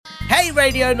Hey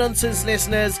Radio Nonsense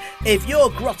listeners, if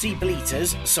your grotty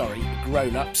bleaters,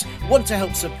 grown-ups, want to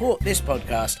help support this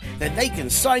podcast, then they can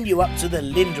sign you up to the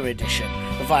Linda Edition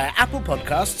via Apple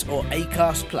Podcasts or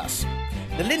Acast Plus.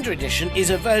 The Linda Edition is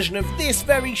a version of this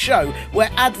very show where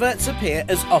adverts appear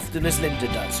as often as Linda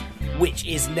does, which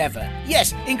is never.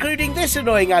 Yes, including this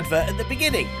annoying advert at the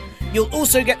beginning. You'll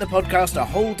also get the podcast a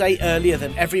whole day earlier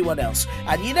than everyone else,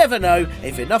 and you never know,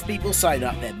 if enough people sign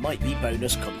up, there might be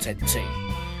bonus content too.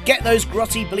 Get those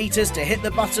grotty bleaters to hit the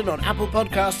button on Apple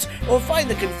Podcasts or find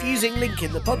the confusing link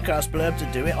in the podcast blurb to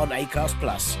do it on Acast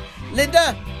Plus.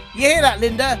 Linda? You hear that,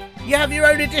 Linda? You have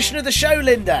your own edition of the show,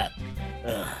 Linda.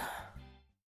 Ugh.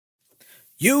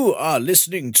 You are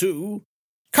listening to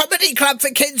Comedy Club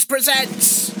for Kids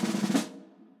presents...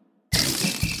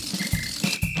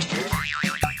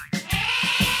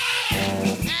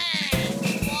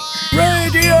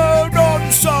 Radio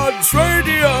Nonsense,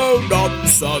 Radio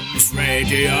Nonsense,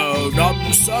 Radio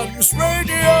Nonsense,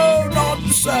 Radio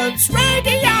Nonsense,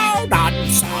 Radio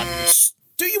Nonsense.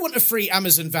 Do you want a free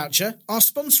Amazon voucher? Our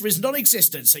sponsor is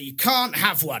non-existent, so you can't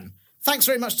have one. Thanks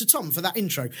very much to Tom for that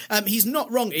intro. He's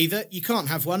not wrong either. You can't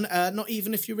have one, not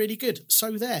even if you're really good.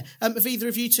 So there. Have either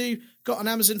of you two got an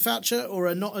Amazon voucher or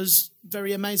a not as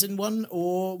very amazing one?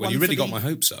 Or well, you really got my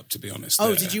hopes up, to be honest.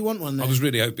 Oh, did you want one then? I was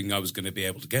really hoping I was going to be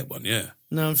able to get one, yeah.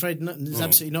 No, I'm afraid not. There's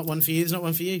absolutely not one for you. There's not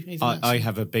one for you. I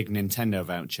have a big Nintendo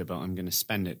voucher, but I'm going to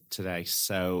spend it today.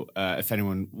 So if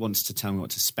anyone wants to tell me what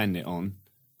to spend it on,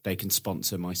 they can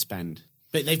sponsor my spend.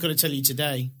 But they've got to tell you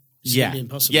today. It's yeah. Really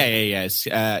impossible. Yeah.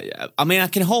 I mean, I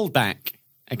can hold back.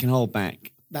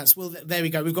 There we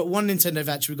go. We've got one Nintendo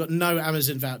voucher. We've got no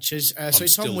Amazon vouchers. So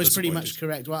Tom was pretty much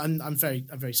correct. Well, I'm very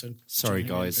sorry. Sorry,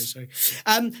 guys. Very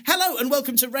sorry. Hello and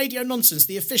welcome to Radio Nonsense,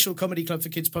 the official Comedy Club for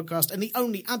Kids podcast, and the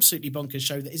only absolutely bonkers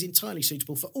show that is entirely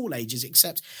suitable for all ages,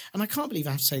 except, and I can't believe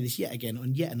I have to say this yet again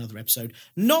on yet another episode,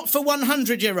 not for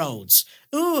 100-year-olds.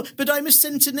 Oh, but I'm a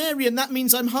centenarian. That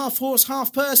means I'm half horse,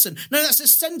 half person. No, that's a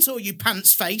centaur, you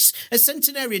pants face. A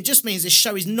centenarian just means this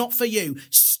show is not for you.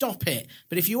 Stop it.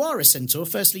 But if you are a centaur,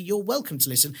 firstly, you're welcome to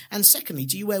listen. And secondly,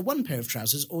 do you wear one pair of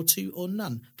trousers or two or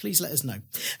none? Please let us know.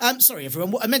 Sorry,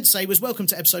 everyone. What I meant to say was welcome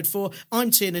to episode 4.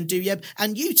 I'm Tiernan Douieb,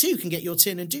 and you too can get your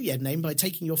Tiernan Douieb name by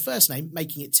taking your first name,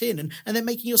 making it Tiernan, and then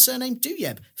making your surname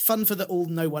Douieb. Fun for the all,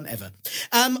 no one ever.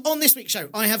 On this week's show,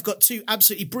 I have got two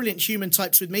absolutely brilliant human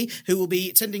types with me who will be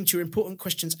tending to your important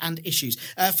questions and issues.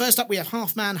 First up, we have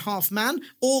half man,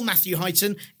 all Matthew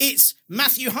Heighton. It's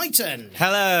Matthew Heighton.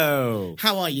 Hello.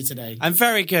 How are you today? I'm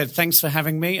very good. Thanks for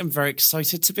having me. I'm very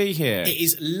excited to be here. It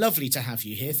is lovely to have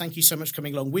you here. Thank you so much for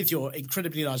coming along with your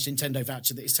incredibly large Nintendo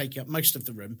voucher that is taking up most of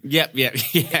the room. Yep.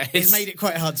 It's made it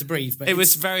quite hard to breathe. But it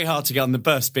was very hard to get on the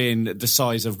bus being the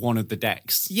size of one of the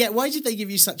decks. Yeah, why did they give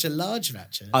you such a large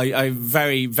voucher? I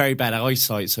very, very bad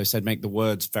eyesight, so I said make the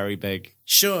words very big.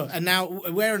 Sure. And now,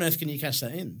 where on earth can you cash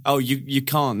that in? Oh, you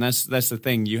can't. That's the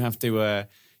thing. You have to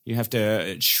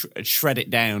shred it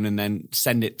down and then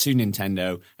send it to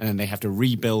Nintendo, and then they have to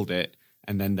rebuild it,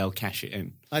 and then they'll cash it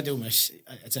in. I don't know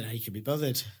how you can be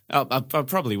bothered. I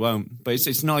probably won't, but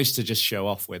it's nice to just show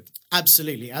off with.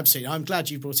 Absolutely. I'm glad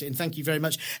you brought it in. Thank you very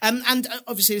much. And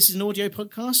obviously this is an audio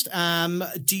podcast.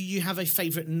 Do you have a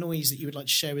favourite noise that you would like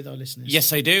to share with our listeners?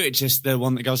 Yes, I do. It's just the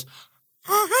one that goes...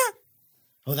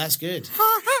 Oh, that's good.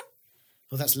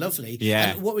 Well, that's lovely.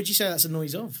 Yeah. And what would you say that's a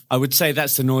noise of? I would say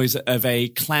that's the noise of a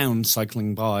clown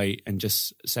cycling by and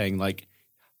just saying like,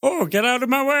 "Oh, get out of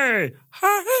my way."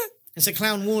 It's a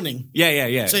clown warning.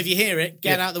 Yeah. So if you hear it,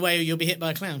 get out of the way or you'll be hit by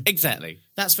a clown. Exactly.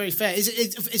 That's very fair.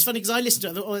 It's funny because I listened to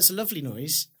it and I thought, oh, it's a lovely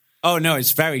noise. Oh, no,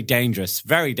 it's very dangerous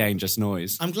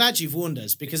noise. I'm glad you've warned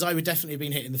us because I would definitely have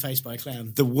been hit in the face by a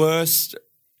clown. The worst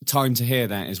time to hear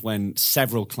that is when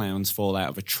several clowns fall out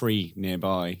of a tree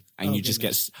nearby and you just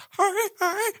get...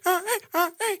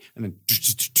 And then...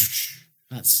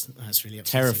 That's really upsetting.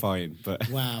 Terrifying, but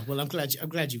wow. Well, I'm glad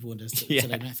you've warned us today,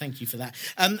 Matt. Thank you for that.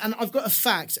 And I've got a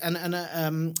fact, and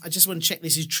I just want to check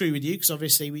this is true with you because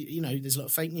obviously there's a lot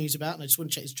of fake news about, and I just want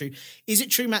to check it's true. Is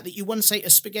it true, Matt, that you once ate a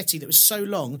spaghetti that was so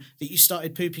long that you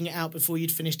started pooping it out before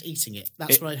you'd finished eating it?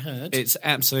 That's what I heard. It's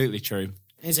absolutely true.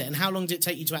 Is it? And how long did it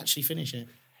take you to actually finish it?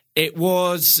 It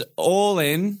was all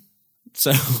in,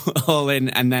 so all in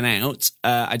and then out.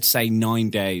 I'd say 9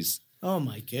 days. Oh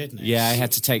my goodness! Yeah, I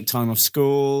had to take time off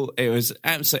school. It was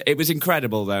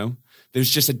incredible though. There was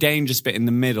just a dangerous bit in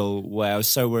the middle where I was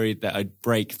so worried that I'd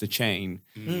break the chain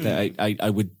that I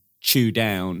would chew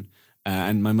down,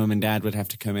 and my mum and dad would have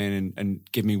to come in and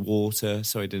give me water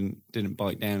so I didn't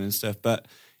bite down and stuff. But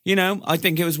I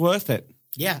think it was worth it.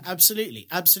 Yeah, absolutely.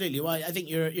 Well, I think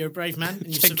you're a brave man and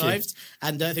you've survived.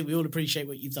 And I think we all appreciate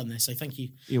what you've done there. So thank you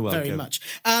very much.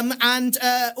 And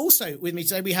also with me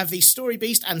today, we have the story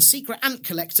beast and secret ant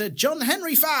collector, John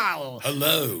Henry Fowle.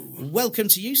 Hello. Welcome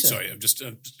to you, sir. Sorry, I just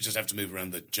have to move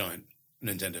around the giant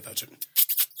Nintendo voucher.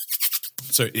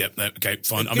 So, yeah, okay,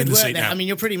 fine. I'm in the seat now. I mean,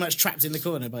 you're pretty much trapped in the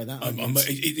corner by that.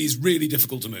 It is really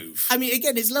difficult to move. I mean,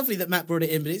 again, it's lovely that Matt brought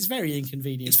it in, but it's very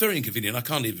inconvenient. It's very inconvenient. I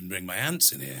can't even bring my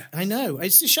ants in here. I know.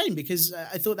 It's a shame because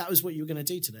I thought that was what you were going to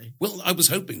do today. Well, I was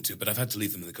hoping to, but I've had to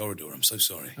leave them in the corridor. I'm so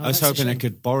sorry. I was hoping I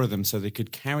could borrow them so they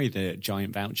could carry the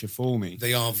giant voucher for me.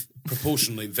 They are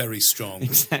proportionally very strong.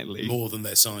 Exactly. More than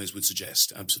their size would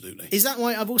suggest, absolutely. Is that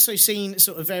why I've also seen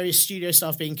sort of various studio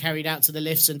staff being carried out to the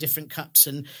lifts and different cups?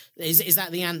 And is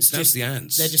that the ants? That's the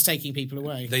ants. They're just taking people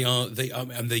away. They are,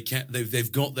 and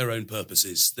they've got their own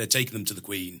purposes. They're taking them to the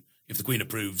Queen. If the Queen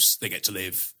approves, they get to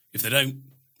live. If they don't,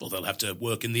 well, they'll have to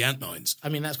work in the ant mines. I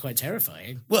mean, that's quite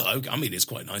terrifying. Well, I mean, it's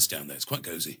quite nice down there. It's quite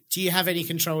cosy. Do you have any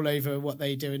control over what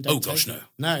they do and don't? Oh, gosh, no.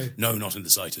 No? No, not in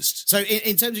the slightest. So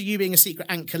in terms of you being a secret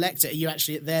ant collector, are you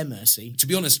actually at their mercy? To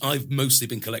be honest, I've mostly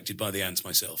been collected by the ants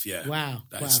myself, yeah. Wow.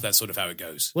 That's sort of how it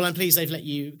goes. Well, I'm pleased they've let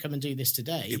you come and do this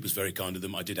today. It was very kind of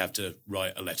them. I did have to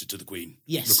write a letter to the Queen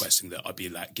requesting that I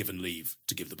be given leave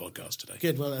to give the podcast today.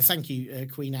 Good. Well, thank you,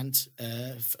 Queen Ant,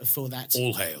 for that.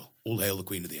 All hail. All hail the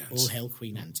Queen of the Ants. All hail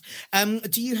Queen Ant.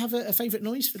 Do you have a favourite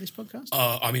noise for this podcast?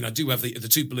 I mean, I do have the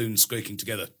two balloons squeaking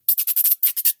together.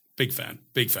 Big fan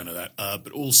of that.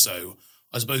 But also,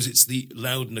 I suppose it's the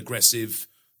loud and aggressive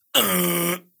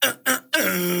of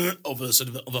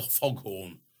a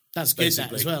foghorn. That's good,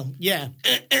 that as well. Yeah.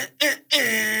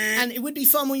 And it would be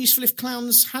far more useful if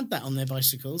clowns had that on their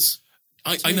bicycles.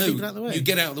 I know. You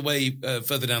get out of the way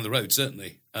further down the road,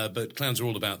 certainly. But clowns are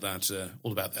all about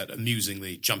that,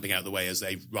 amusingly jumping out of the way as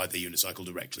they ride their unicycle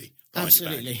directly.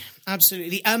 Absolutely.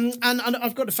 And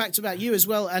I've got a fact about you as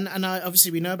well. And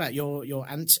obviously we know about your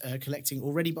ant collecting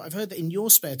already, but I've heard that in your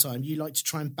spare time you like to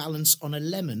try and balance on a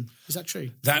lemon. Is that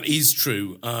true? That is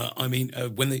true. I mean,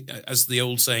 as the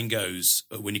old saying goes,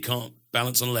 when you can't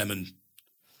balance on a lemon,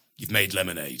 you've made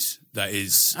lemonade. That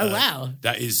is. Oh wow.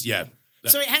 That is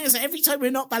So it hangs. Every time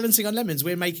we're not balancing on lemons,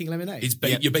 we're making lemonade.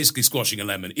 You're basically squashing a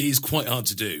lemon. It is quite hard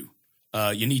to do.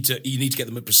 You need to get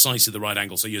them at precisely the right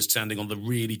angle. So you're standing on the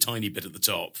really tiny bit at the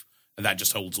top, and that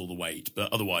just holds all the weight.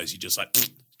 But otherwise, you're just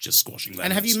just squashing lemons.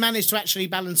 And have you managed to actually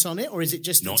balance on it, or is it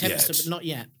just not attempts? Not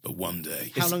yet. But one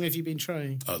day. How long have you been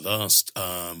trying? Last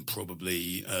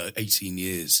probably 18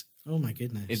 years. Oh my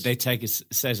goodness! It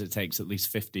says it takes at least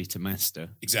 50 to master.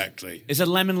 Exactly. Is a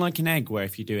lemon like an egg where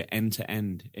if you do it end to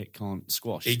end, it can't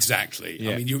squash? Exactly.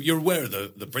 Yeah. I mean, you're aware of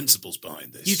the principles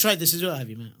behind this. You tried this as well,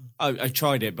 have you, Matt? I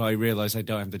tried it, but I realised I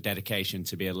don't have the dedication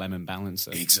to be a lemon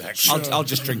balancer. Exactly. I'll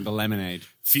just drink the lemonade.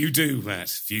 Few do, Matt.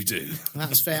 Few do.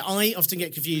 That's fair. I often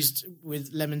get confused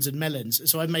with lemons and melons,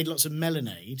 so I've made lots of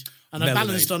melonade, and I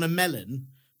balanced on a melon,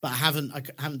 but I haven't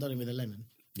done it with a lemon.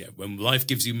 Yeah, when life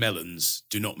gives you melons,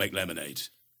 do not make lemonade.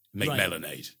 Make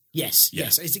melonade. Yes.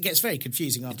 It gets very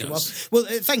confusing after a while. Well,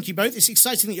 thank you both. It's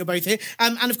exciting that you're both here.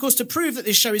 And of course, to prove that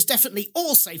this show is definitely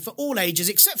all safe for all ages,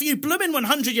 except for you bloomin'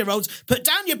 100-year-olds, put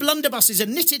down your blunderbusses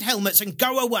and knitted helmets and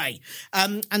go away.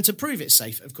 And to prove it's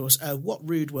safe, of course, what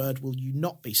rude word will you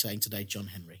not be saying today, John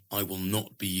Henry? I will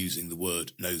not be using the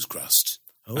word nose crust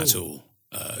at all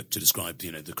to describe,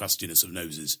 the crustiness of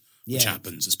noses. Which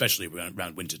happens, especially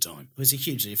around winter time. It was a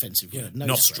hugely offensive word.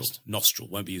 Nostril.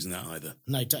 Won't be using that either.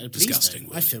 No, disgusting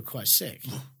word. I feel quite sick.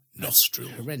 Nostril.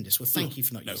 That's horrendous. Well, thank you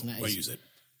for not using that. Won't use it.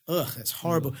 Ugh, that's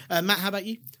horrible. Matt, how about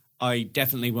you? I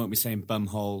definitely won't be saying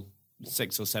bumhole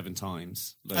 6 or 7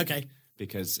 times. Okay.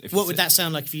 Because what would that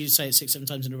sound like if you say it 6, 7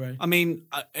 times in a row? I mean,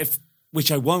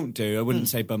 which I won't do. I wouldn't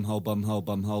say bumhole, bumhole,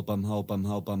 bumhole, bumhole,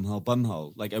 bumhole, bumhole,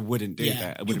 bumhole. Like I wouldn't do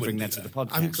that. I wouldn't bring that to the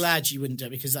podcast. I'm glad you wouldn't do it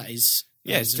because that is.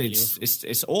 Yeah,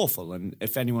 it's awful. And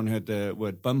if anyone heard the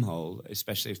word bumhole,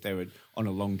 especially if they were on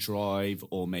a long drive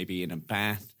or maybe in a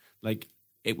bath, like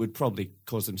it would probably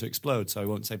cause them to explode. So I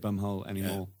won't say bumhole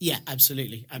anymore. Yeah,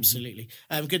 absolutely.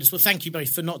 Goodness, well, thank you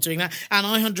both for not doing that. And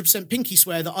I 100% pinky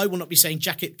swear that I will not be saying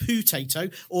jacket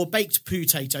poo-tato or baked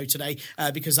poo-tato today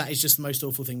because that is just the most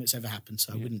awful thing that's ever happened.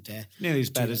 So I wouldn't dare. Nearly as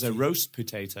bad as a roast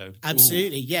potato.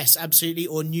 Absolutely, yes, absolutely.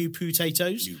 Or new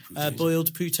potatoes,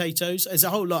 boiled potatoes. There's a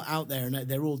whole lot out there and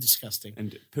they're all disgusting.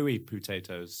 And pooey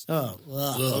potatoes. Oh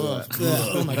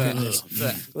my goodness.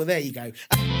 Well, there you go.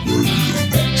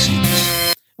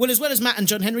 Well, as well as Matt and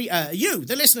John Henry, you,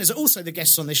 the listeners, are also the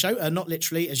guests on this show. Not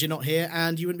literally, as you're not here,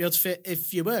 and you wouldn't be able to fit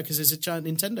if you were, because there's a giant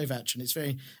Nintendo voucher, and it's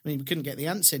very... I mean, we couldn't get the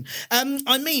ants in.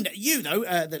 I mean, you, though,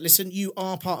 that listen, you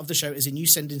are part of the show, as in you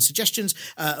send in suggestions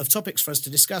of topics for us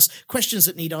to discuss, questions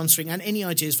that need answering, and any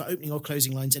ideas for opening or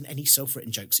closing lines, and any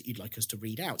self-written jokes that you'd like us to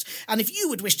read out. And if you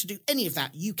would wish to do any of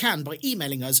that, you can by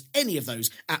emailing us any of those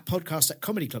at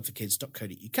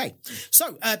podcast@comedyclubforkids.co.uk.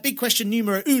 So, big question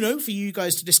numero uno for you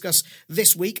guys to discuss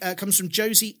this week comes from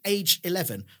Josie, age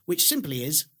 11, which simply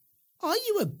is, are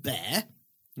you a bear?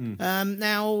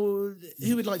 Now,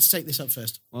 who would like to take this up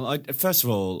first? Well, first of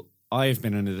all, I have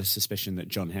been under the suspicion that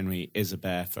John Henry is a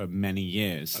bear for many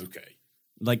years. Okay.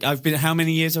 Like, how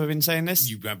many years have I been saying this?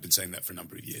 You have been saying that for a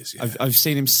number of years, yeah. I've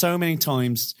seen him so many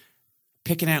times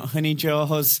picking out honey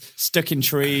jars, stuck in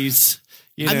trees.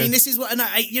 I mean, this is what, and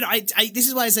this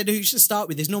is why I said who should start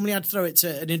with this. Normally, I'd throw it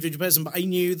to an individual person, but I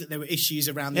knew that there were issues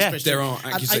around this question. There are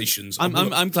accusations.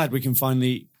 I'm glad we can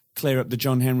finally clear up the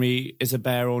John Henry is a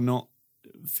bear or not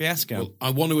fiasco. Well, I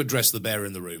want to address the bear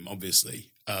in the room, obviously.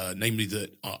 Namely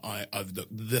that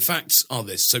the facts are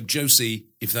this. So, Josie,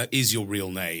 if that is your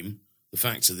real name, the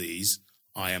facts are these.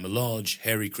 I am a large,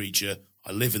 hairy creature.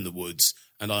 I live in the woods,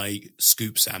 and I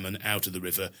scoop salmon out of the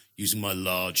river using my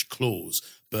large claws.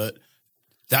 But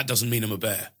that doesn't mean I'm a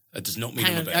bear. That does not mean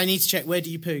I'm a bear. I need to check. Where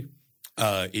do you poo?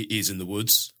 It is in the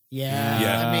woods.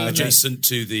 Yeah. I mean, adjacent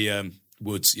to the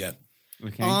woods, yeah.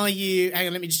 Okay. Are you... Hang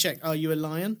on, let me just check. Are you a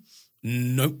lion?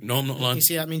 No, I'm not lying. You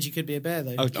see, that means you could be a bear,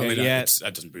 though. Okay, I mean, yeah.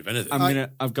 that doesn't prove anything.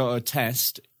 I've got a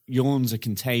test. Yawns are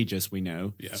contagious, we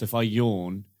know. Yeah. So if I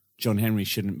yawn, John Henry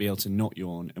shouldn't be able to not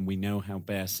yawn, and we know how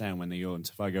bears sound when they yawn.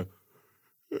 So if I go...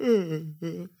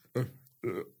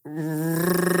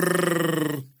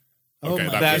 Okay,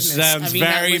 that sounds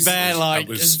very bear-like.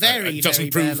 It doesn't very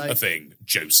prove bear-like. a thing,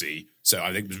 Josie. So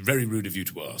I think it was very rude of you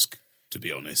to ask, to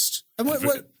be honest. And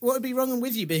what would be wrong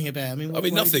with you being a bear? I mean,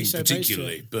 nothing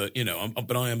particularly, but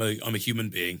I am a human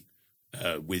being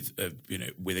with a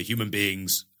human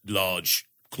being's large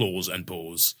claws and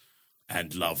paws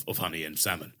and love of honey and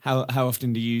salmon. How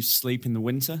often do you sleep in the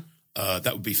winter?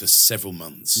 That would be for several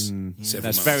months. That's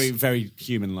months. Very, very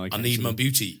human-like. I need my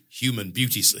human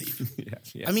beauty sleep.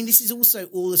 Yeah. I mean, this is also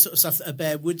all the sort of stuff that a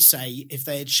bear would say if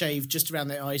they had shaved just around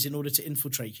their eyes in order to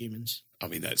infiltrate humans. I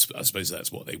mean, I suppose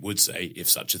that's what they would say if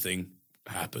such a thing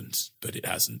happened, but it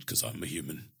hasn't because I'm a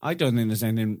human. I don't think there's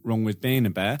anything wrong with being a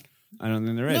bear. I don't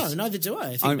think there is. No, neither do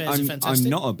I. I think bears are fantastic.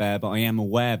 I'm not a bear, but I am a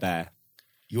werebear.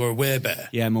 You're a werebear?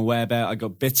 Yeah, I'm a werebear. I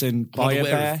got bitten by a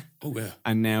bear. Oh, yeah.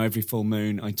 And now every full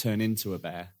moon, I turn into a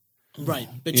bear. Right,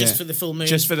 but just for the full moon?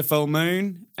 Just for the full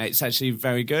moon. It's actually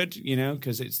very good,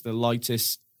 because it's the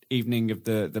lightest evening of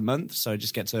the month. So I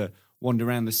just get to wander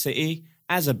around the city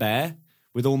as a bear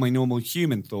with all my normal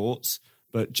human thoughts,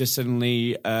 but just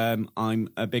suddenly I'm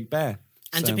a big bear.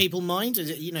 And do people mind? Do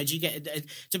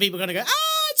people kind of go,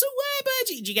 it's a werebear?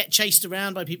 Do you get chased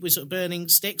around by people with sort of burning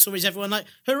sticks? Or is everyone like,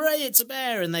 hooray, it's a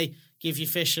bear? And they give you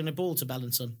fish and a ball to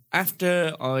balance on?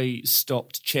 After I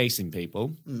stopped chasing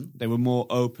people, they were more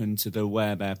open to the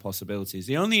werebear possibilities.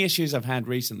 The only issues I've had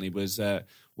recently was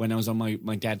when I was on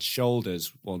my dad's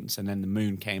shoulders once and then the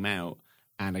moon came out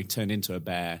and I turned into a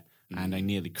bear and I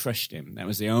nearly crushed him. That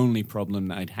was the only problem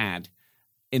that I'd had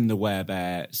in the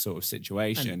werebear sort of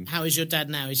situation. And how is your dad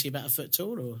now? Is he about a foot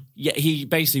tall? Or? Yeah, he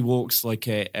basically walks like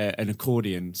an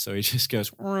accordion, so he just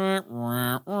goes... Which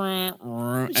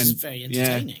is very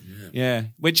entertaining. Yeah,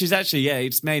 which is actually,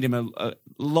 it's made him a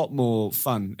lot more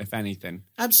fun, if anything.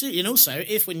 Absolutely, and also,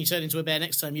 if when you turn into a bear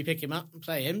next time you pick him up and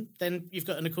play him, then you've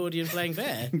got an accordion playing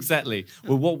bear. Exactly.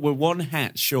 We're one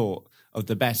hat short of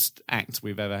the best act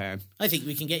we've ever had. I think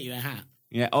we can get you a hat.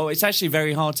 Yeah, it's actually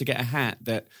very hard to get a hat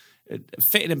that...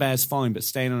 Fitting a bear's fine, but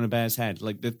staying on a bear's head.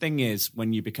 Like, the thing is,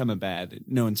 when you become a bear, that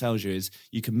no one tells you, is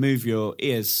you can move your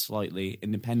ears slightly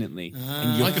independently,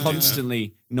 and you're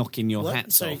constantly knocking your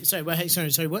hats off. Sorry, what? I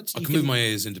can move my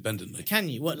ears independently. Can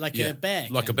you? What, like a bear?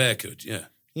 Like a bear could, yeah.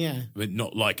 Yeah. I mean,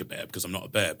 not like a bear, because I'm not a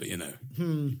bear, but Yeah,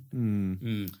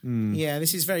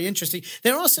 this is very interesting.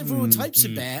 There are several types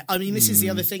of bear. I mean, this is the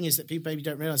other thing is that people maybe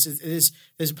don't realise. There's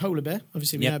a polar bear,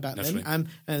 obviously we know about them. And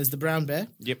there's the brown bear.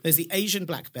 Yep. There's the Asian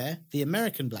black bear, the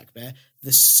American black bear,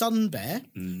 the sun bear,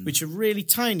 which are really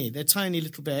tiny. They're tiny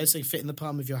little bears. They fit in the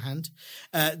palm of your hand.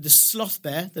 The sloth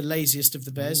bear, the laziest of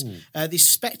the bears. The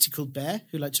spectacled bear,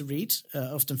 who like to read,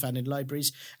 often found in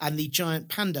libraries. And the giant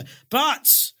panda.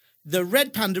 But... the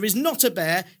red panda is not a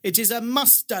bear, it is a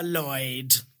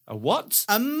mustaloid. A what?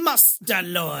 A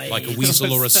mustalloy. Like a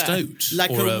weasel or a stoat.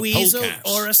 Like or a weasel polecat.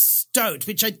 or a stoat,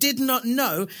 which I did not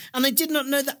know. And I did not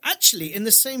know that actually in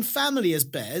the same family as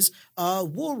bears are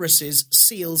walruses,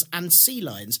 seals, and sea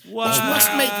lions, which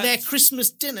must make their Christmas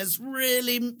dinners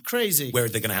really crazy. Where are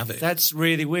they going to have it? That's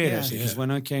really weird, Yeah. actually, because when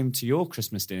I came to your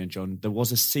Christmas dinner, John, there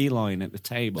was a sea lion at the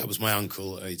table. That was my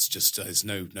uncle. It's just, there's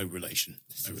no relation.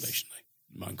 No relation.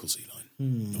 My uncle's sea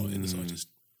lion. Not in the slightest.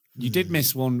 You did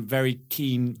miss one very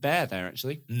keen bear there,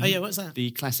 actually. Oh, yeah, what's that?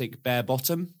 The classic bear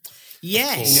bottom.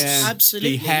 Yes,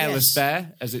 absolutely. The hairless yes.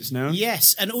 bear, as it's known.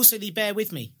 Yes, and also the Bear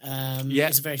With Me.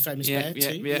 It's a very famous bear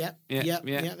too.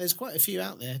 Yeah. There's quite a few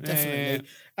out there, definitely.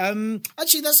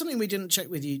 Actually, that's something we didn't check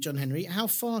with you, John Henry. How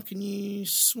far can you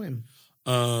swim?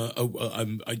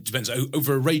 It depends.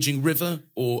 Over a raging river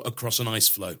or across an ice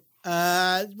flow?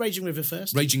 Raging River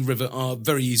first. Raging river are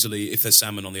very easily, if there's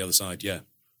salmon on the other side, yeah.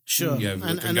 Sure. Yeah,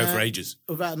 we can go for ages.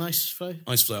 What about an ice flow?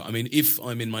 Ice flow. I mean, if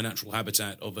I'm in my natural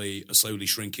habitat of a slowly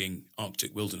shrinking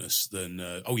Arctic wilderness, then,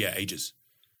 ages.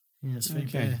 Yeah, it's very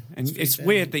Okay. fair. And very it's fair.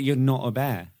 weird that you're not a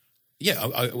bear. Yeah,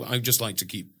 I just like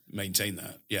to maintain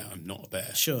that. Yeah, I'm not a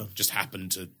bear. Sure. Just happen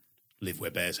to live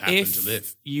where bears happen If to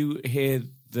live. you hear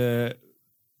the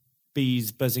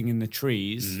bees buzzing in the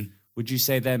trees, would you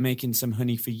say they're making some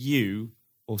honey for you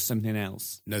or something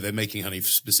else? No, they're making honey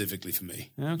specifically for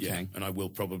me. Okay. Yeah, and I will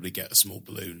probably get a small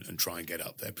balloon and try and get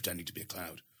up there pretending to be a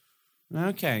cloud.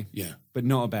 Okay. Yeah. But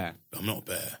not a bear. I'm not a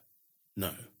bear.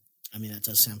 No. I mean, that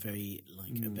does sound very like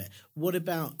a bear. What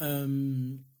about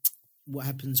what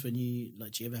happens when do you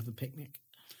ever have a picnic?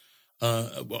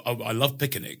 Well, I love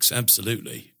picnics,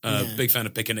 absolutely. Big fan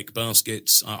of picnic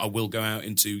baskets. I will go out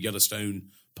into Yellowstone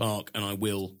Park and I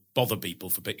will bother people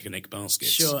for picnic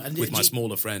baskets Sure, and with my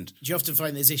smaller friend. Do you often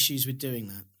find there's issues with doing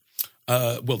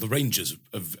that? Well, the Rangers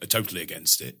are totally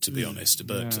against it, to be honest,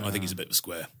 but I think he's a bit of a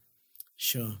square.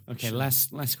 Sure. Okay,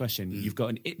 last question. You've got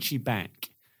an itchy back.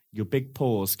 Your big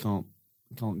paws can't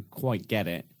quite get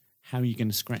it. How are you going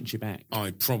to scratch your back?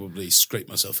 I probably scrape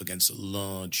myself against a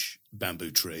large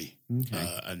bamboo tree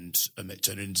and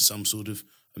turn it into some sort of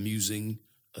amusing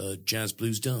jazz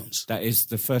blues dance. That is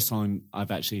the first time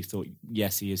I've actually thought,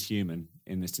 yes, he is human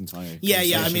in this entire Yeah. I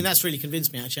conversation. mean, that's really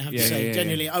convinced me. Actually, I have to say,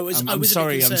 genuinely, I was. I'm I was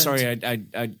sorry. A bit I'm concerned. sorry.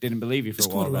 I didn't believe you for a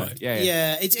while. quite all right. But yeah.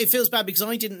 Yeah, it feels bad because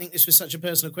I didn't think this was such a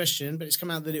personal question, but it's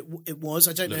come out that it was.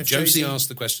 I don't know if Josie asked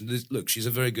the question. Look, she's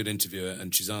a very good interviewer,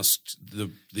 and she's asked the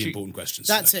important questions.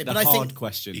 That's today. it. The But I hard think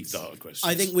questions. The hard questions.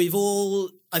 I think we've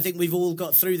all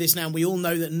got through this now. And we all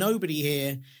know that nobody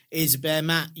here is a bear.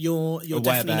 Matt, you're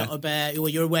definitely bear. not a bear.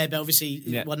 You're a werebear.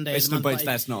 Obviously, one day It's of the month. but but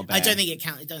that's not a bear. I don't think it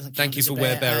counts. It doesn't count. Thank you as for a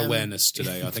bear. werebear awareness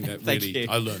today. I think that Thank really you.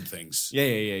 I learned things.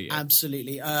 Yeah.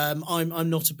 Absolutely. I'm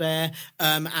not a bear.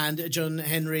 And John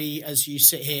Henry, as you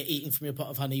sit here eating from your pot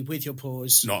of honey with your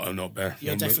paws. No, I'm not bear.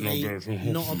 You're I'm definitely not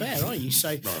not a bear, are you?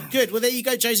 So good. Well, there you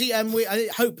go, Josie. I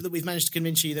hope that we've managed to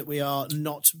convince you that we are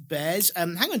not bears.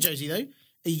 Hang on, Josie, though.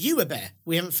 Are you a bear?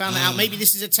 We haven't found that out. Maybe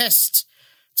this is a test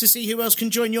to see who else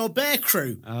can join your bear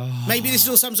crew. Maybe this is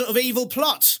all some sort of evil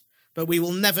plot, but we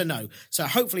will never know. So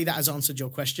hopefully that has answered your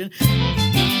question.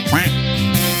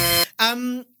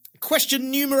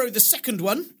 Question numero, the second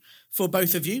one for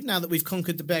both of you, now that we've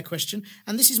conquered the bear question.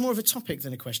 And this is more of a topic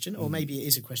than a question, or maybe it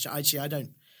is a question. Actually, I don't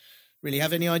really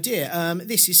have any idea.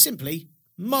 This is simply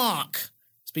Mark.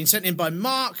 It's been sent in by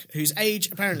Mark, whose age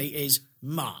apparently is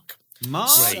Mark. Mark.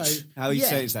 So, How you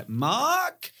say is that?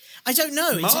 Mark. I don't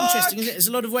know. It's Mark? interesting, isn't it? There's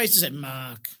a lot of ways to say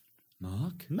Mark.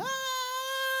 Mark.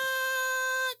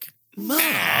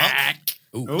 Mark.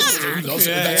 Ooh,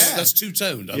 yeah. that's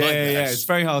two-toned. I Yeah, like yeah. that. It's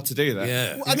very hard to do that.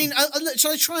 Yeah. Well, I mean,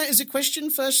 shall I try it as a question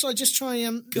first? Shall I just try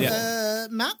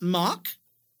Matt?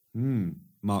 Mark? Mark.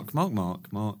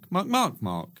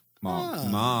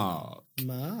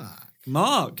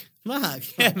 Mark.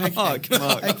 Yeah, Mark.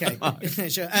 Okay.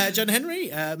 Sure. John Henry?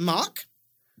 Mark?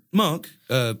 Mark.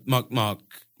 Mark.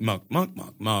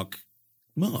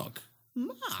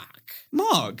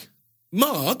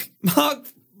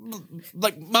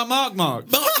 Like Mark. Mark.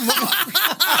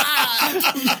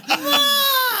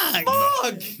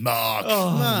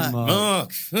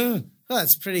 Well,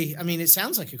 that's pretty. I mean, it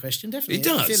sounds like a question, definitely. It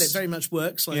does. I feel it very much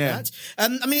works like Yeah. that. I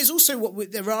mean, it's also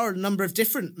there are a number of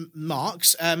different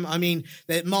marks. I mean,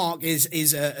 the mark is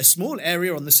a small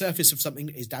area on the surface of something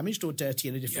that is damaged or dirty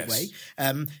in a different Yes.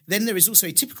 way. Then there is also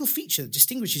a typical feature that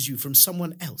distinguishes you from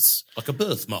someone else. Like a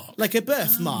birthmark. Like a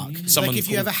birthmark. Someone Like if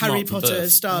you have a called Harry Mark from Potter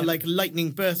birth. style, like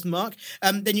lightning birthmark,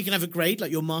 then you can have a grade,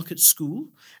 like your mark at school.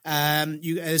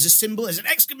 There's a symbol, there's an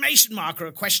exclamation mark or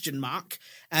a question mark.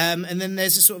 And then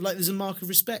there's a sort of like, there's a mark of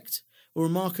respect or a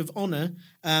mark of honour.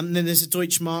 Then there's a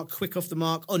Deutschmark, quick off the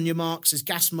mark, on your marks, there's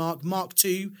gas mark, Mark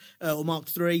II or Mark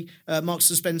III, Mark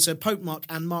Spencer, Pope Mark,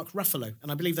 and Mark Ruffalo.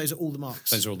 And I believe those are all the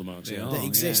marks. Those are all the marks, yeah. That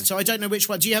exist. So I don't know which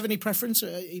one. Do you have any preference,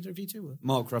 either of you two? Or?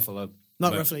 Mark Ruffalo.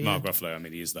 Mark Ruffalo, Mark Ruffalo, I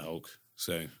mean, he is the Hulk.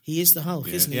 So he is the Hulk,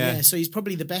 isn't he? Yeah. So he's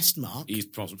probably the best Mark. he's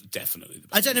probably definitely the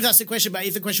best. I don't know if that's the question, but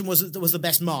if the question was the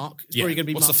best Mark, it's probably going to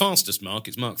be What's Mark. the fastest Mark?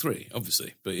 It's Mark III,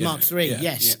 obviously. But yeah. Mark III, Yeah.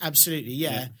 yes, absolutely,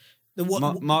 yeah.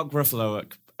 Mark Ruffalo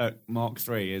at Mark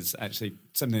III is actually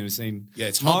something we've seen. Yeah,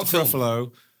 it's hard Mark to film.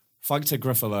 Ruffalo, Fighter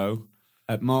Gruffalo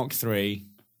at Mark III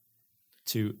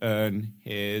to earn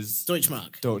his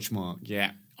Deutschmark.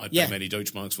 Yeah. I'd pay Yeah. many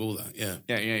Deutschmarks for all that, yeah.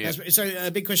 Yeah. So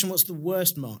a big question, what's the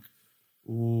worst Mark?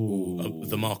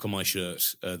 The mark on my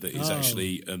shirt that is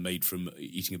actually made from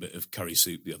eating a bit of curry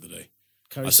soup the other day.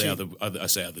 I say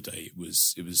other day. It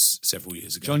was several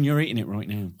years ago. John, you're eating it right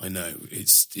now. I know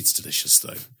it's delicious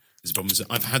though. The problem is that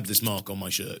I've had this mark on my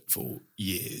shirt for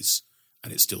years,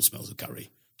 and it still smells of curry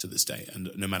to this day.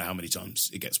 And no matter how many times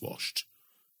it gets washed,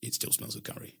 it still smells of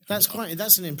curry.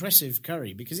 That's an impressive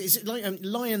curry, because it's like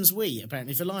lion's wee.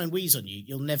 Apparently, if a lion wheezes on you,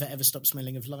 you'll never ever stop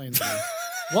smelling of lion's wee.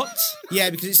 What? Yeah,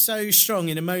 because it's so strong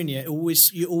in ammonia.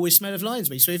 You always smell of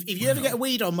lion's wee. So if you ever get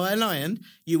weed on by a lion,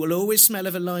 you will always smell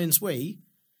of a lion's wee.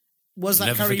 Was that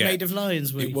Never curry forget, made of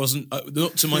lion's wee? It wasn't.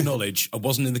 Not to my knowledge. I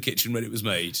wasn't in the kitchen when it was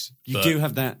made. You do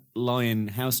have that lion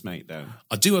housemate, though.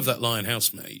 I do have that lion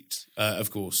housemate, of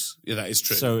course. Yeah, that is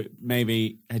true. So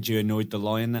maybe had you annoyed the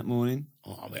lion that morning?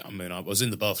 I mean, I was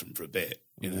in the bathroom for a bit.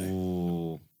 You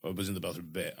know, Ooh. I was in the bathroom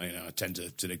a bit. I tend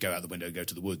to go out the window and go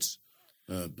to the woods.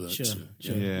 But Sure.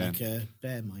 Yeah. Like a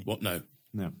bear might. what? No,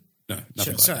 No. nothing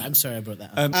Sure. like Sorry, that. I'm sorry I brought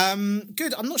that up.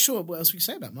 Good. I'm not sure what else we can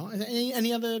say about Mark. Is there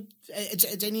any other?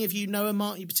 Do any of you know a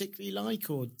Mark you particularly like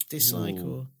or dislike?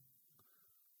 Or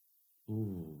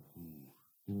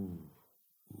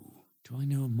Do I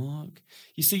know a Mark?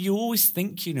 You see, you always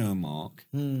think you know a Mark.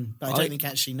 but I don't think I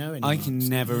actually know any. I Marks. can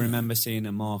never remember seeing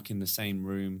a Mark in the same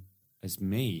room as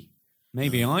me.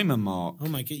 Maybe I'm a Mark. Oh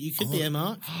my god, you could be a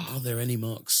Mark. Are there any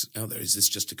marks out there? Is this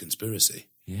just a conspiracy?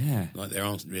 Yeah. Like there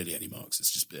aren't really any marks.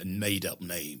 It's just a made-up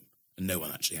name, and no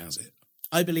one actually has it.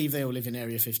 I believe they all live in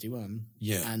Area 51.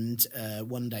 Yeah. And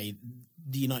one day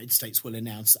the United States will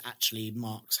announce that actually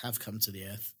Marks have come to the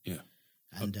Earth. Yeah.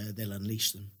 And they'll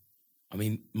unleash them. I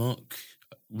mean, Mark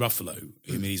Ruffalo.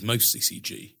 I mean, he's mostly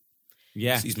CG.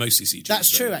 Yeah. He's mostly CG. That's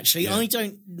so, true, actually. yeah. I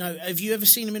don't know. Have you ever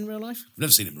seen him in real life? I've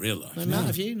never seen him in real life. No, Matt,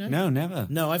 have you? No? No, never.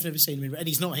 No, I've never seen him and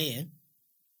he's not here.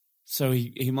 So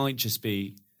he might just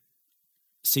be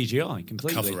CGI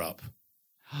completely. Cover up.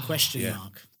 Question Yeah.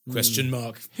 mark. Question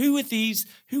mark. Who are these?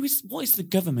 What is the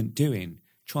government doing?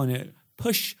 Trying to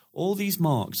push all these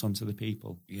marks onto the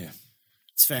people? Yeah.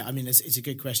 It's fair. I mean, it's a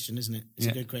good question, isn't it? It's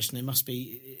Yeah. a good question. There must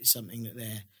be something that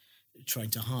they're trying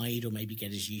to hide or maybe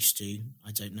get us used to.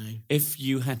 I don't know. If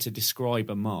you had to describe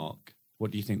a mark,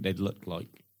 what do you think they'd look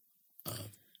like?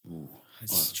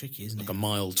 It's tricky, isn't Like it? a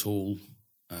mile tall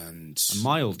and A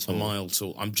mile tall? A mile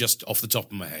tall. I'm just off the top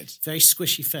of my head. Very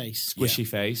squishy face. Squishy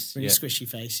face. Very Yeah. squishy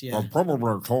face, yeah. I'll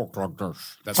probably talk like this.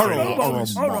 That's very Hello, Mark.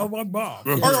 I'm Mark.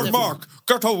 Hey, Mark,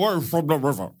 get away from the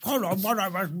river. Hello, my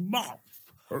name is Mark.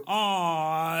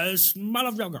 I smell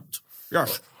of yogurt.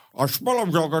 Yes, I smell of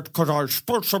yogurt because I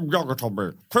spilled some yogurt on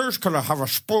me. Please, can I have a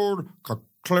spoon to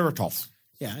clear it off?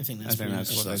 Yeah, I think I that's think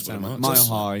that's what they That's what sound a like. mark- Mile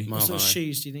high. Mile What sort of high.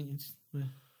 shoes do you think?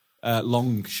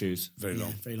 Long shoes. Very Yeah,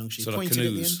 long. very long shoes. So like Pointed at the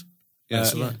canoes. end? Yeah,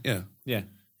 so yeah. like, yeah. Yeah.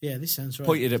 Yeah, this sounds right.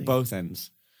 Pointed I at think. both ends.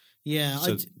 Yeah,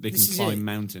 So they can this is climb it.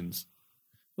 mountains.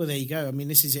 Well, there you go. I mean,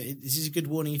 this is a good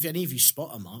warning. If any of you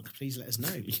spot a mark, please let us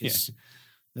know. Because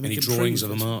then we Any can drawings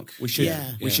prove of a it. mark? We should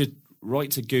Yeah. we should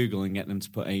write to Google and get them to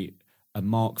put a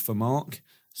mark for mark,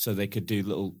 so they could do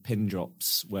little pin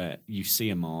drops where you see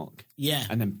a mark, Yeah,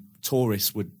 and then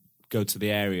tourists would go to the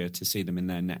area to see them in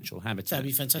their natural habitat. that'd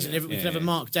be fantastic. We could Yeah, have a yeah.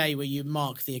 mark day where you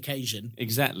mark the occasion,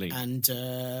 Exactly. and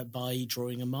by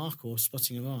drawing a mark or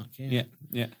spotting a mark. yeah,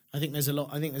 yeah. I think there's a lot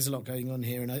going on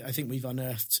here, and I think we've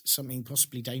unearthed something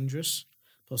possibly dangerous,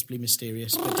 possibly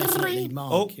mysterious, but definitely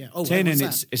Mark. Oh, yeah. Oh, Tiernan,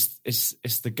 what's that?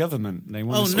 it's the government. They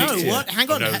want Oh to no! speak to you. What? Hang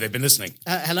Oh, on. no, they've been listening.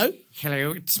 Hello.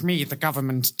 Hello, it's me, the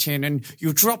government, Tiernan.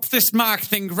 You drop this mark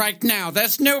thing right now.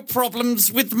 There's no problems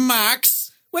with marks.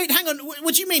 Wait, hang on.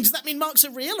 What do you mean? Does that mean marks are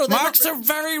real? Or they're Marks not are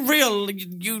very real.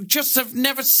 You just have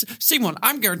never seen one.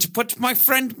 I'm going to put my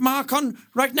friend Mark on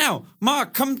right now.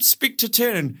 Mark, come speak to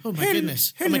Tiernan. Oh my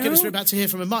goodness! Oh my goodness! We're about to hear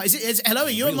from a Mark. Hello? Are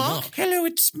you a Mark? Hello,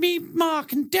 it's me,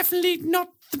 Mark, and definitely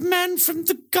not the man from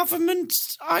the government.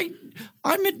 I'm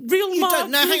a real You Mark.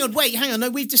 don't. No, hang on. Wait, hang on. No,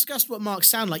 we've discussed what marks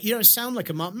sound like. You don't sound like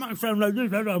a Mark. Mark sound like this.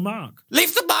 Hello, Mark.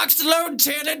 Leave the marks alone,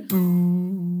 Tiernan.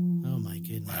 Boo. Oh my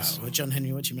Yes. Well, John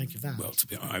Henry, what do you make of that? Well,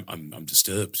 I'm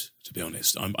disturbed, to be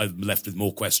honest. I'm left with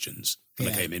more questions than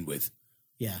I came in with.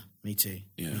 Yeah, me too.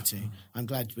 Yeah. Me too. I'm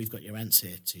glad we've got your ants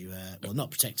here to,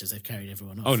 not protect us. They've carried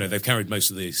everyone off. Oh no, they've carried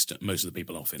most of the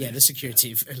people off. Yeah, the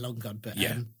security are long gone,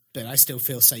 but I still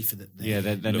feel safer that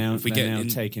they're now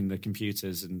taking the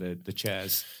computers and the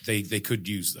chairs. They could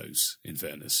use those, in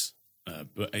fairness.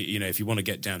 But if you want to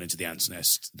get down into the ants'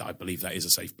 nest, I believe that is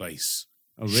a safe place.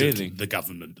 Oh, really? Should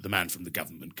the man from the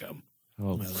government come.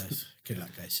 Oh. Well, good luck,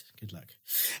 guys. Good luck.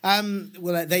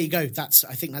 Well, there you go.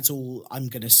 I think that's all I'm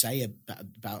going to say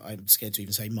about. I'm scared to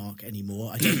even say Mark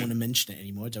anymore. I don't want to mention it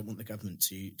anymore. I don't want the government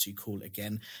to call it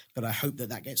again. But I hope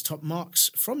that gets top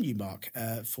marks from you, Mark,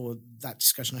 for that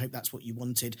discussion. I hope that's what you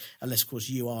wanted. Unless, of course,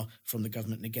 you are from the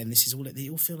government. And again, this is they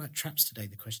all feel like traps today,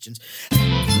 the questions.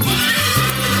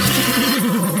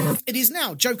 It is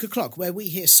now Joke O'Clock, where we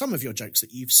hear some of your jokes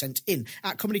that you've sent in.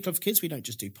 At Comedy Club for Kids, we don't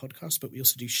just do podcasts, but we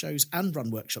also do shows and run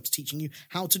workshops teaching you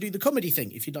how to do the comedy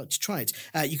thing, if you'd like to try it.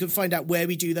 You can find out where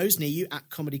we do those near you at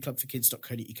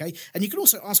comedyclubforkids.co.uk. And you can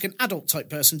also ask an adult-type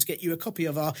person to get you a copy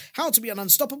of our How to Be an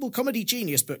Unstoppable Comedy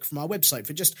Genius book from our website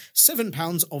for just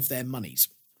 £7 of their monies.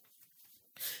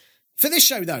 For this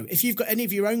show, though, if you've got any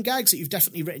of your own gags that you've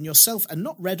definitely written yourself and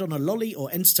not read on a lolly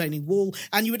or entertaining wall,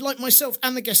 and you would like myself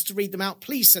and the guests to read them out,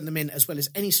 please send them in, as well as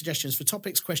any suggestions for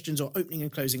topics, questions, or opening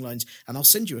and closing lines, and I'll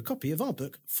send you a copy of our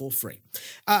book for free.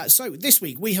 So this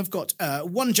week, we have got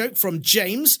one joke from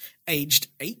James, aged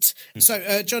 8.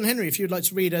 So, John Henry, if you'd like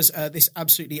to read us this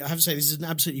absolutely, I have to say, this is an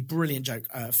absolutely brilliant joke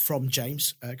from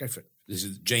James. Go for it. This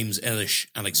is James Elish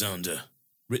Alexander,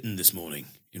 written this morning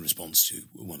in response to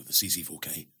one of the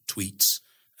CC4K tweets,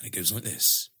 and it goes like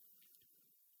this.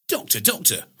 Doctor,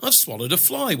 I've swallowed a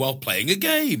fly while playing a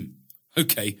game.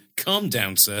 Okay, calm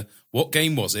down, sir. What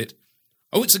game was it?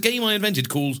 Oh, it's a game I invented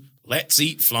called Let's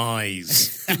Eat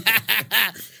Flies.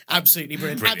 Absolutely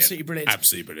brilliant. Absolutely brilliant.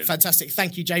 Absolutely brilliant. Fantastic.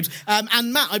 Thank you, James.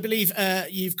 And Matt, I believe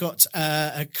you've got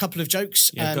a couple of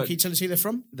jokes. Can you tell us who they're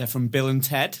from? They're from Bill and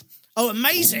Ted. Oh,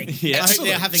 amazing. Yeah. I hope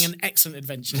they're having an excellent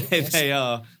adventure. Yes. They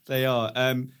are.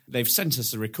 They've sent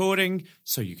us a recording,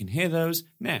 so you can hear those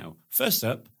now. First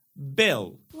up,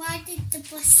 Bill. Why did the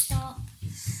bus stop?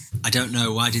 I don't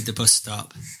know. Why did the bus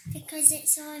stop? Because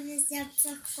it's on a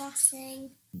zebra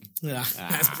crossing. Yeah,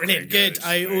 that's brilliant. Good.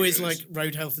 I always like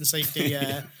road health and safety.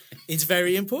 It's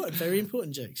very important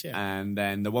jokes, yeah. And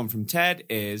then the one from Ted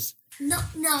is...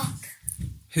 Knock, knock.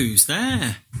 Who's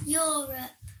there? Europe.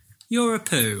 You're a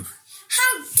poo.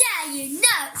 How dare you?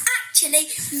 No, actually,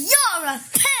 you're a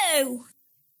poo.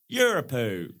 You're a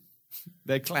poo.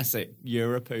 The classic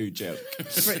 "you're a poo" joke.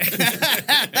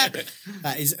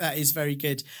 That is very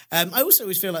good. I also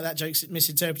always feel like that joke's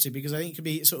misinterpreted because I think it could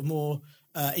be sort of more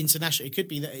international. It could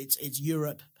be that it's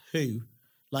Europe who,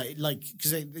 like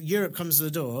because Europe comes to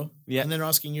the door, yeah, and they're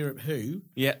asking Europe who,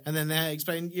 yeah, and then they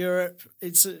explain Europe.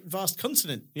 It's a vast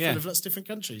continent full of lots of different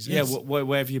countries. Yes. Yeah,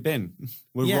 where have you been?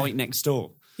 We're right next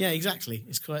door. Yeah, exactly.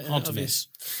 It's quite hard to obvious.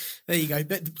 miss. There you go.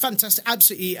 But fantastic,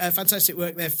 absolutely fantastic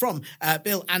work there from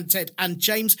Bill and Ted and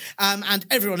James. And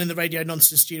everyone in the Radio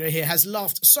Nonsense studio here has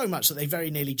laughed so much that they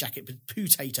very nearly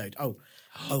jacket-potatoed.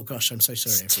 Oh gosh, I'm so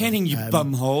sorry. It's tinning, you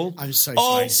bumhole. I'm so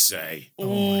sorry. Say.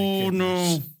 Oh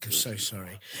no. I'm so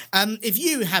sorry. If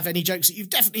you have any jokes that you've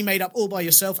definitely made up all by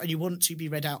yourself and you want to be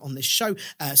read out on this show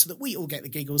so that we all get the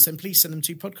giggles, then please send them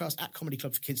to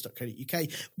podcast@comedyclubforkids.co.uk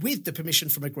with the permission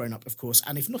from a grown-up, of course.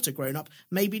 And if not a grown-up,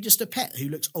 maybe just a pet who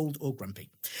looks old or grumpy.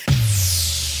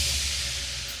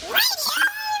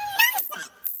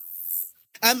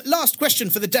 Last question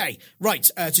for the day. Right,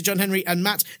 to John Henry and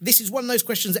Matt. This is one of those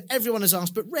questions that everyone has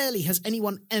asked, but rarely has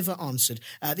anyone ever answered.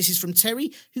 This is from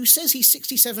Terry, who says he's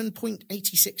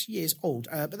 67.86 years old,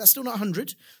 but that's still not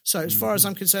 100. So as far as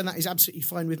I'm concerned, that is absolutely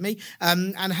fine with me.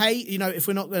 And hey, if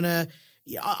we're not going to...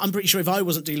 I'm pretty sure if I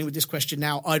wasn't dealing with this question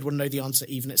now, I'd want to know the answer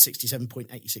even at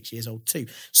 67.86 years old too.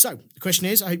 So the question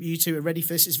is, I hope you two are ready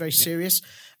for this. It's very serious.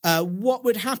 What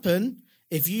would happen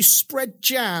if you spread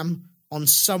jam on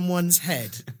someone's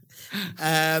head?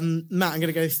 Matt, I'm going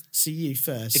to go see you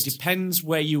first. It depends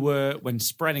where you were when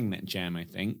spreading that jam, I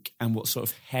think, and what sort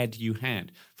of head you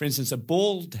had. For instance, a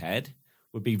bald head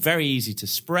would be very easy to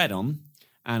spread on,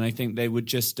 and I think they would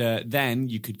just, then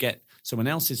you could get someone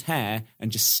else's hair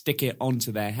and just stick it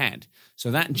onto their head.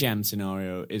 So that jam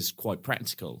scenario is quite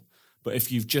practical. But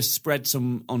if you've just spread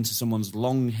onto someone's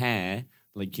long hair,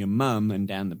 like your mum and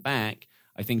down the back,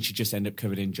 I think she'd just end up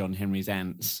covered in John Henry's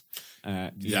ants.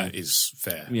 That is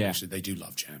fair. Yeah. Actually, they do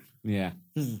love jam. Yeah.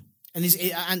 And is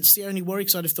ants the only worry?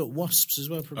 Because I'd have thought wasps as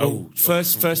well. Probably.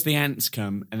 First the ants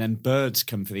come, and then birds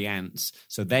come for the ants,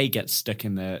 so they get stuck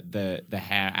in the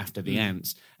hair after the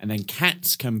ants, and then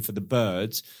cats come for the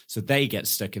birds, so they get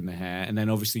stuck in the hair, and then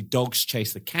obviously dogs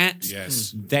chase the cats.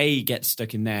 Yes. They get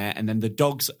stuck in there, and then the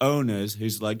dog's owners,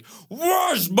 who's like,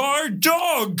 "Where's my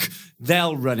dog?"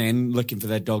 They'll run in looking for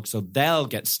their dog, so they'll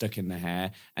get stuck in the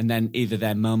hair, and then either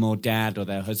their mum or dad or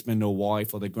their husband or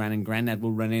wife or their gran and granddad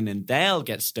will run in, and they'll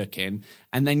get stuck in.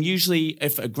 And then usually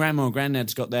if a grandma or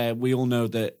granddad's got there, we all know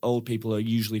that old people are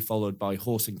usually followed by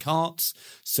horse and carts,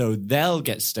 so they'll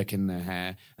get stuck in their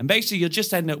hair. And basically you'll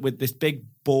just end up with this big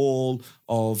ball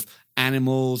of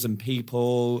animals and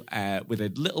people with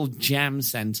a little jam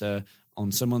centre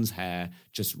on someone's hair,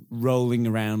 just rolling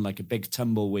around like a big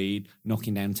tumbleweed,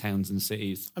 knocking down towns and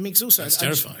cities. I mean, it's also... That's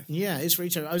terrifying. Yeah, it's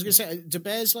really terrifying. I was going to say, do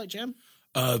bears like jam?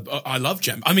 I love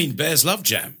jam. I mean, bears love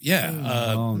jam.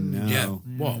 Yeah. Oh, no. Yeah.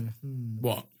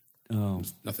 What? Oh.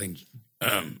 Nothing.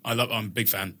 I'm a big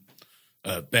fan.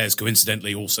 Bears,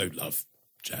 coincidentally, also love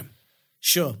jam.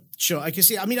 Sure. I can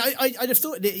see. I mean, I'd have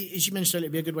thought, as you mentioned earlier,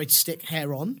 it'd be a good way to stick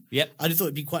hair on. Yep. I'd have thought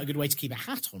it'd be quite a good way to keep a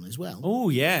hat on as well. Oh,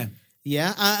 yeah.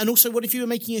 Yeah. And also, what if you were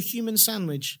making a human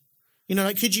sandwich? You know,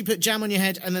 like, could you put jam on your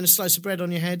head and then a slice of bread on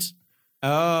your head?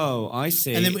 Oh, I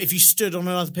see. And then if you stood on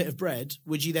another bit of bread,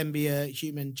 would you then be a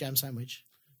human jam sandwich?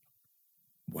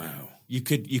 Wow. You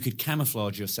could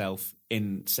camouflage yourself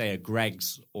in, say, a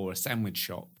Greggs or a sandwich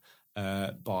shop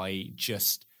by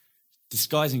just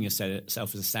disguising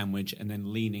yourself as a sandwich and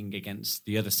then leaning against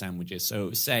the other sandwiches.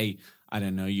 So, say, I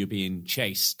don't know, you're being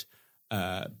chased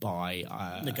by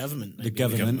the government. The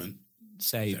government.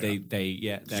 Say they're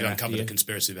You uncovered a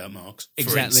conspiracy about Marx.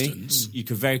 Exactly. For instance. You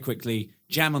could very quickly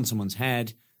jam on someone's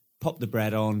head, pop the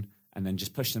bread on, and then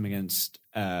just push them against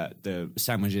the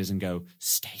sandwiches and go,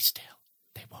 "Stay still.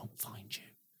 They won't find you."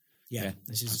 Yeah,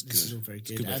 this is all very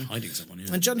good. It's a good way of hiding someone,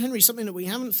 yeah. And John Henry, something that we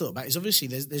haven't thought about is obviously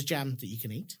there's jam that you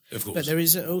can eat. Of course. But there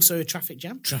is also a traffic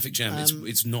jam. Traffic jam,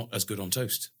 it's not as good on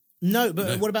toast. No,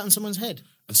 but what about on someone's head?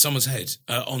 On someone's head.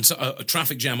 A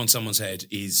traffic jam on someone's head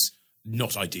is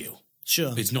not ideal.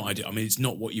 Sure. It's not ideal. I mean, it's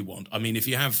not what you want. I mean, it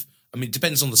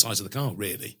depends on the size of the car,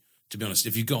 really, to be honest.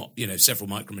 If you've got, several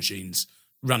micro machines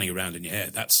running around in your hair,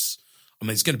 it's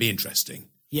going to be interesting.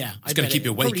 Yeah. It's going to keep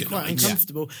you awake probably at quite night.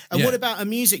 uncomfortable. And Yeah. what about a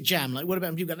music jam? Like, what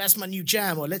about people go, "That's my new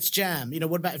jam," or "Let's jam"?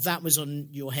 What about if that was on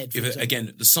your head? For example?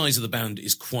 Again, the size of the band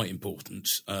is quite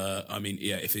important.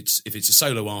 If it's a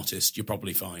solo artist, you're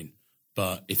probably fine.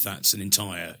 But if that's an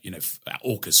entire,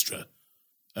 orchestra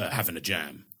having a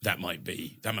jam, that might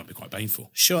be quite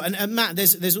painful. Sure. And Matt,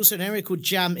 there's also an area called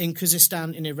jam in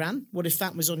Khuzestan in Iran. What if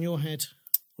that was on your head?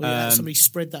 Or somebody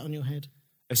spread that on your head?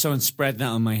 If someone spread that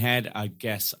on my head, I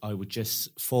guess I would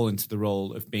just fall into the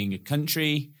role of being a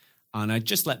country, and I'd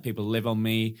just let people live on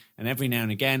me. And every now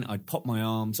and again, I'd pop my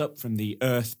arms up from the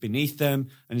earth beneath them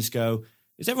and just go,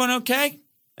 "Is everyone okay?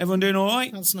 Everyone doing all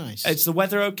right? That's nice. Is the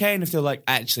weather okay?" And if they're like,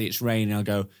 "Actually, it's raining," I'll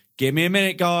go, "Give me a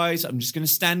minute, guys. I'm just going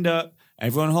to stand up.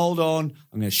 Everyone hold on.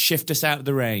 I'm going to shift us out of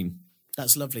the rain."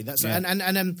 That's lovely.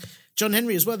 And John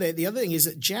Henry as well. The other thing is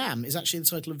that jam is actually the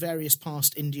title of various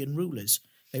past Indian rulers.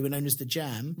 They were known as the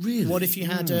Jam. Really? What if you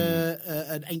had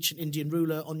an ancient Indian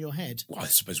ruler on your head? Well, I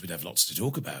suppose we'd have lots to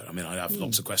talk about. I mean, I'd have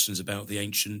lots of questions about the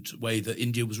ancient way that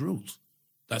India was ruled.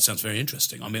 That sounds very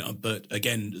interesting. I mean, but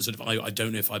again, I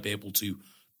don't know if I'd be able to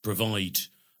provide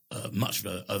much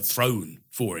of a throne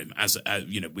for him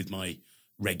with my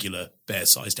regular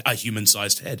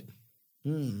human-sized head.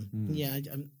 Yeah,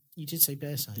 you did say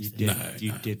bear-sized.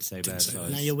 You did say bear size.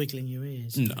 Now you're wiggling your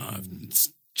ears. No, it's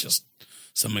just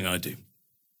something I do.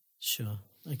 Sure.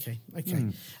 Okay.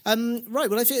 Right.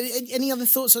 Well, I think any other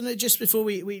thoughts on it just before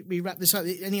we wrap this up?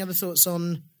 Any other thoughts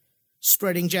on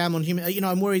spreading jam on human?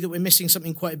 I'm worried that we're missing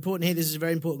something quite important here. This is a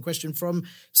very important question from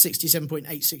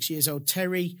 67.86 years old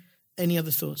Terry. Any other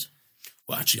thoughts?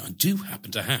 Well, actually, I do happen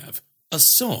to have a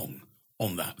song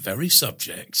on that very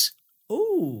subject.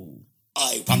 Ooh.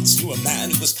 I once knew a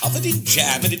man who was covered in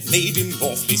jam and it made him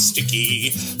awfully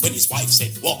sticky. When his wife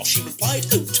said wash, he replied,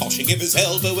 "Oh tosh," and gave his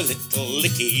elbow a little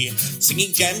licky.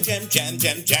 Singing jam, jam, jam,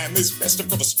 jam, jam is best. I've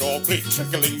got a strawberry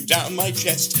trickling down my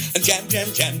chest. And jam, jam,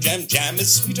 jam, jam, jam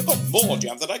is sweet. I've got more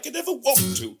jam than I could ever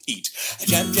want to eat.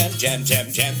 Jam, jam, jam,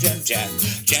 jam, jam, jam, jam.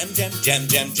 Jam, jam, jam,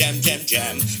 jam, jam, jam,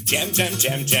 jam. Jam, jam,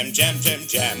 jam, jam, jam, jam,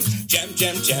 jam. Jam,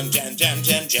 jam, jam, jam, jam,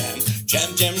 jam, jam.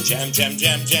 Jam, jam, jam, jam,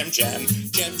 jam, jam, jam.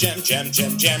 Jam, jam, jam,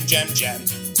 jam, jam, jam, jam.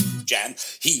 jam.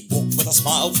 He walked with a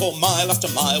smile for mile after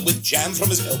mile with jam from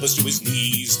his elbows to his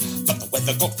knees. But the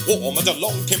weather got warm and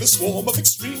along came a swarm of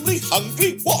extremely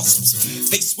hungry wasps.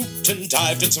 They swooped and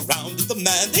dived and surrounded the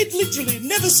man. They'd literally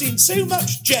never seen so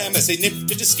much jam. As they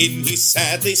nipped at his skin, he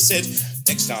sadly said,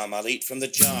 "Next time I'll eat from the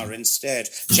jar instead."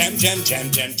 Jam, jam, jam,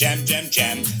 jam, jam, jam,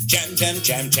 jam. Jam, jam,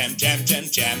 jam, jam, jam, jam,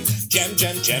 jam. Jam,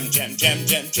 jam, jam, jam, jam,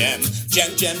 jam, jam.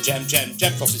 Jam, jam, jam, jam,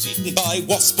 jam. Cause he's eaten by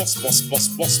wasp, wasp, wasp,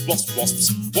 wasp, wasp, wasp,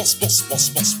 wasps. Wasp, wasp,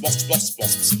 wasp, wasp, wasp, wasp,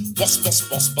 wasps. Wasp,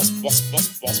 wasp, wasp, wasp, wasp,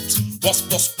 wasp, wasps.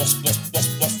 Wasp, wasp, wasp, wasp,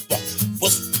 wasp, wasp, wasp.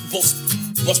 Wasp, wasp,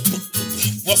 wasp,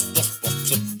 wasp, wasp.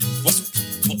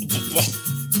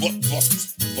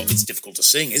 Well, it's difficult to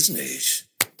sing, isn't it?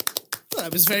 Well,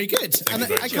 that was very good. And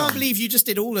I can't believe you just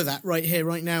did all of that right here,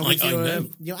 right now with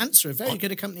your answer. A very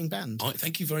good accompanying band.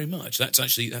 Thank you very much. That's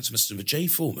Mr. Jay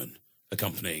Foreman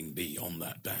accompanying me on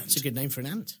that band. It's a good name for an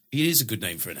ant. It is a good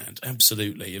name for an ant,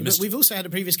 absolutely. But we've also had a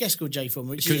previous guest called Jay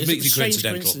Foreman, which is completely a strange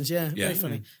coincidental. coincidence. Yeah, very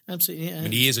funny. Absolutely, yeah. I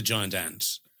mean, he is a giant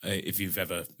ant, if you've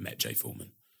ever met Jay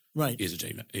Foreman. Right. He is a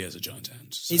giant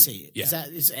ant. So, is he? Yeah.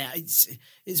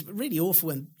 It's really awful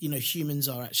when, humans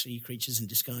are actually creatures in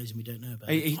disguise and we don't know about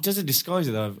it. He doesn't disguise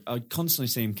it, though. I constantly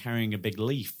see him carrying a big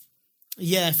leaf.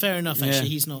 Yeah, fair enough, actually.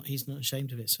 Yeah. He's not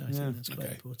ashamed of it, so I think that's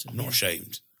quite important. I'm not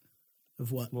ashamed.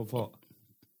 Of what? What?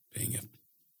 Being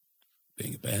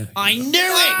a bear. I knew it!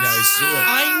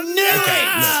 I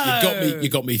knew it! Look, you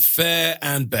got me fair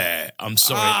and bare. I'm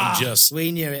sorry,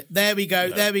 We knew it. There we go,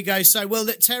 there we go. So, well,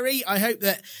 Terry, I hope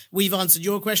that we've answered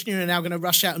your question. You're now going to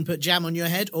rush out and put jam on your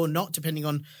head or not, depending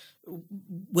on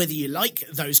whether you like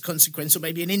those consequences, or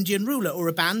maybe an Indian ruler or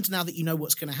a band, now that you know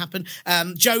what's going to happen.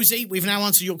 Josie, we've now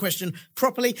answered your question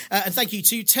properly. And thank you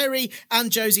to Terry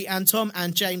and Josie and Tom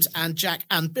and James and Jack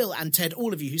and Bill and Ted,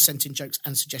 all of you who sent in jokes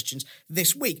and suggestions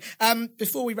this week.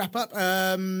 Before we wrap up,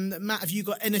 Matt, have you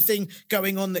got anything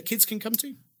going on that kids can come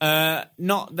to?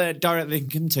 Not that directly can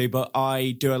come to, but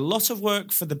I do a lot of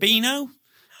work for the Beano.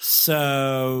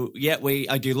 So, yeah,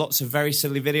 I do lots of very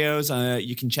silly videos.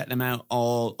 You can check them out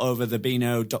all over the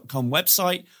Beano.com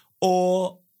website,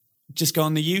 or just go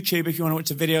on the YouTube if you want to watch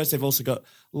the videos. They've also got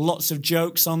lots of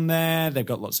jokes on there. They've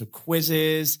got lots of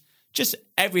quizzes. Just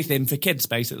everything for kids,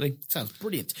 basically. Sounds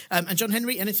brilliant. And John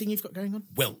Henry, anything you've got going on?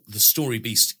 Well, the Story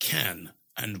Beast can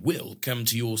and will come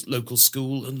to your local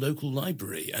school and local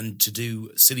library and to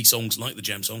do silly songs like the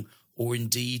Jam Song, or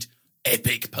indeed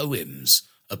epic poems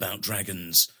about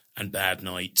dragons and bad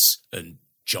nights and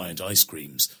giant ice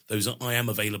creams. I am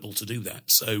available to do that.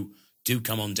 So do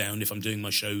come on down if I'm doing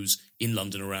my shows in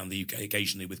London, around the UK,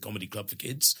 occasionally with Comedy Club for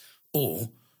Kids,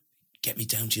 or get me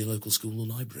down to your local school or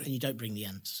library. And you don't bring the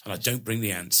ants. And I don't bring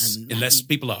the ants, And unless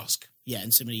people ask. Yeah,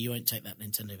 and similarly, you won't take that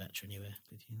Nintendo voucher anywhere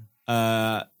with you.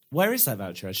 Where is that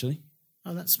voucher, actually?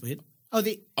 Oh, that's weird. They've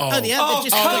just come put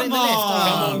it in the lift.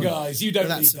 Come on, guys, you don't need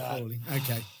That's that. appalling.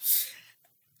 Okay.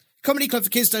 Comedy Club for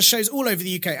Kids does shows all over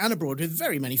the UK and abroad with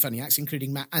very many funny acts,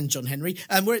 including Matt and John Henry.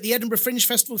 We're at the Edinburgh Fringe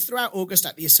Festival throughout August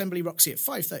at the Assembly Roxy at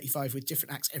 5:35 with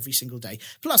different acts every single day.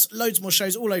 Plus, loads more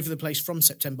shows all over the place from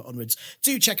September onwards.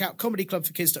 Do check out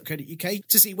comedyclubforkids.co.uk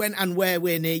to see when and where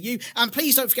we're near you. And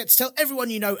please don't forget to tell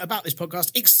everyone you know about this podcast,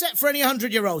 except for any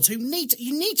 100-year-olds who need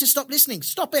to stop listening.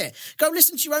 Stop it. Go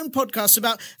listen to your own podcasts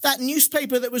about that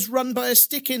newspaper that was run by a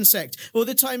stick insect, or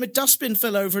the time a dustbin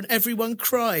fell over and everyone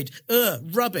cried.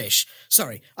 Rubbish.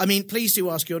 Sorry. I mean, please do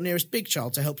ask your nearest big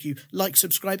child to help you like,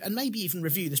 subscribe, and maybe even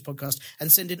review this podcast,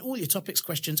 and send in all your topics,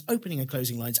 questions, opening and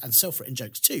closing lines, and self-written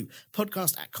jokes to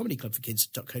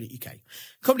podcast@comedyclubforkids.co.uk.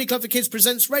 Comedy Club for Kids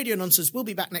presents Radio Nonsense. We'll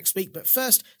be back next week, but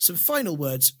first, some final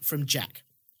words from Jack.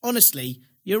 Honestly,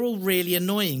 you're all really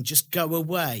annoying. Just go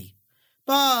away.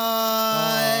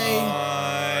 Bye.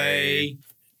 Bye.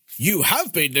 You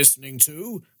have been listening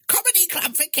to Comedy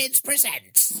Club for Kids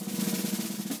presents.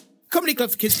 Comedy Club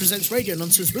for Kids presents Radio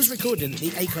Nonsense was recorded at the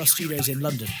Acast Studios in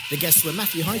London. The guests were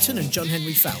Matthew Highton and John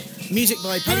Henry Fowle. Music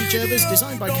by Paddy Jervers,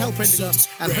 designed by Cal Prendergast,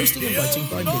 and hosting and writing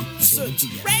by me, Tim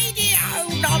Dia. Radio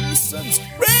Nonsense!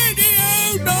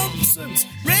 Radio Nonsense!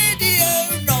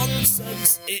 Radio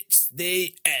Nonsense! It's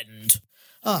the end.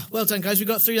 Well done, guys. We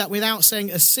got through that without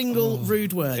saying a single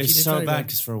rude word. It's You did so very bad well.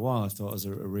 because for a while I thought I was a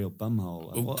real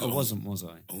bumhole. I wasn't, was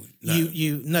I? No.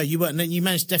 You weren't. No, you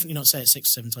managed to definitely not say it 6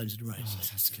 or 7 times in a row. Oh,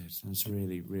 that's good. That's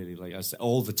really, really like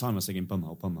all the time I was thinking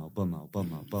bumhole, bumhole, bumhole,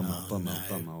 bumhole, bumhole, bumhole,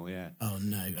 bumhole. Yeah. Oh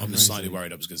no! I'm slightly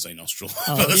worried I was going to say nostril.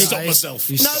 Oh, But I yeah. stopped myself.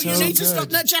 You're No, so you need to good. stop.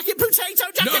 No, jacket potato,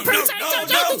 jacket No, no, potato, no,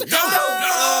 jacket no, potato.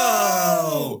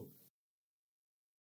 no, no.